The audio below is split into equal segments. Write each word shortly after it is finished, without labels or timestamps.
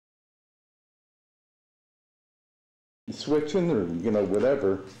switching or, you know,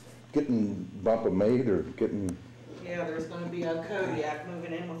 whatever, getting Bump a maid or getting... Yeah, there's gonna be a Kodiak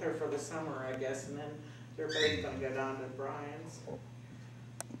moving in with her for the summer, I guess, and then they're both gonna go down to Brian's.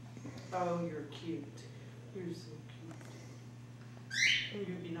 Oh, you're cute. You're so cute. Oh,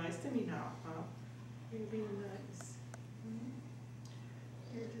 you'd be nice to me now, huh? You're being nice.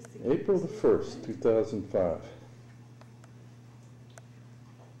 You're just April the 1st, 2005.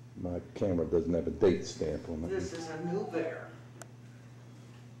 My camera doesn't have a date stamp on it. This is a new bear.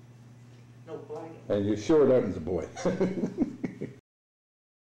 No blanket. And you're sure that was a boy.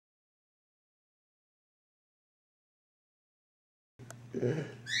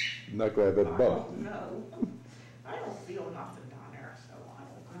 Not gonna have that bump. Oh, no. I don't feel nothing down there, so I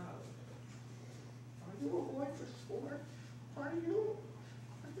don't know. Are you a boy for sport? Are you?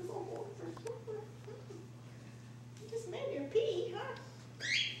 Are you a boy for sport? You just made your pee, huh?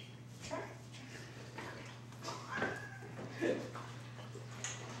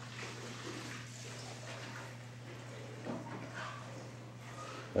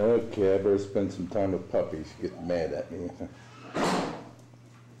 Okay, I better spend some time with puppies. Get mad at me.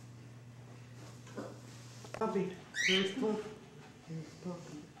 Puppy, there's Puppy. There's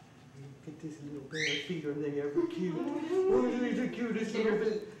Puppy. Get this little bear feet, are they ever cute? Oh, they're the cutest little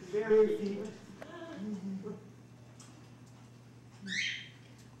bear feet.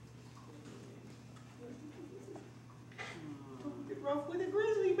 Don't get rough with a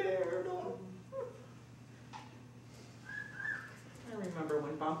grizzly bear, don't. I remember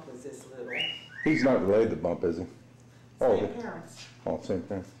when Bump was this little. He's not related to Bump, is he? Same parents. Oh, same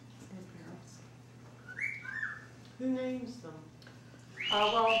parents. Who names them?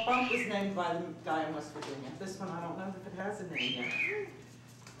 Well, Bump was named by the guy in West Virginia. This one, I don't know if it has a name yet.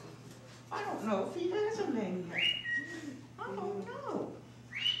 I don't know if he has a name yet. I don't know.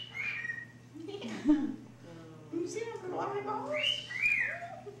 You see them little eyeballs?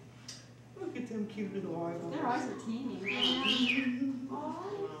 Look at them cute little eyeballs. Their eyes are teeny. Oh,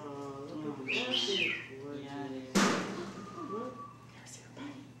 look at that. Yeah, it is.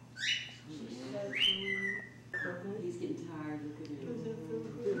 There's your buddy. He's getting tired. Look at him.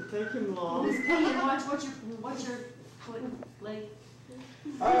 Didn't take him long. Just pee and watch what your foot leg.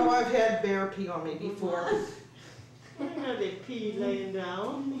 Oh, I've had bear pee on me before. I know they pee laying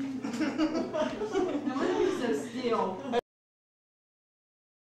down. No wonder he's so still.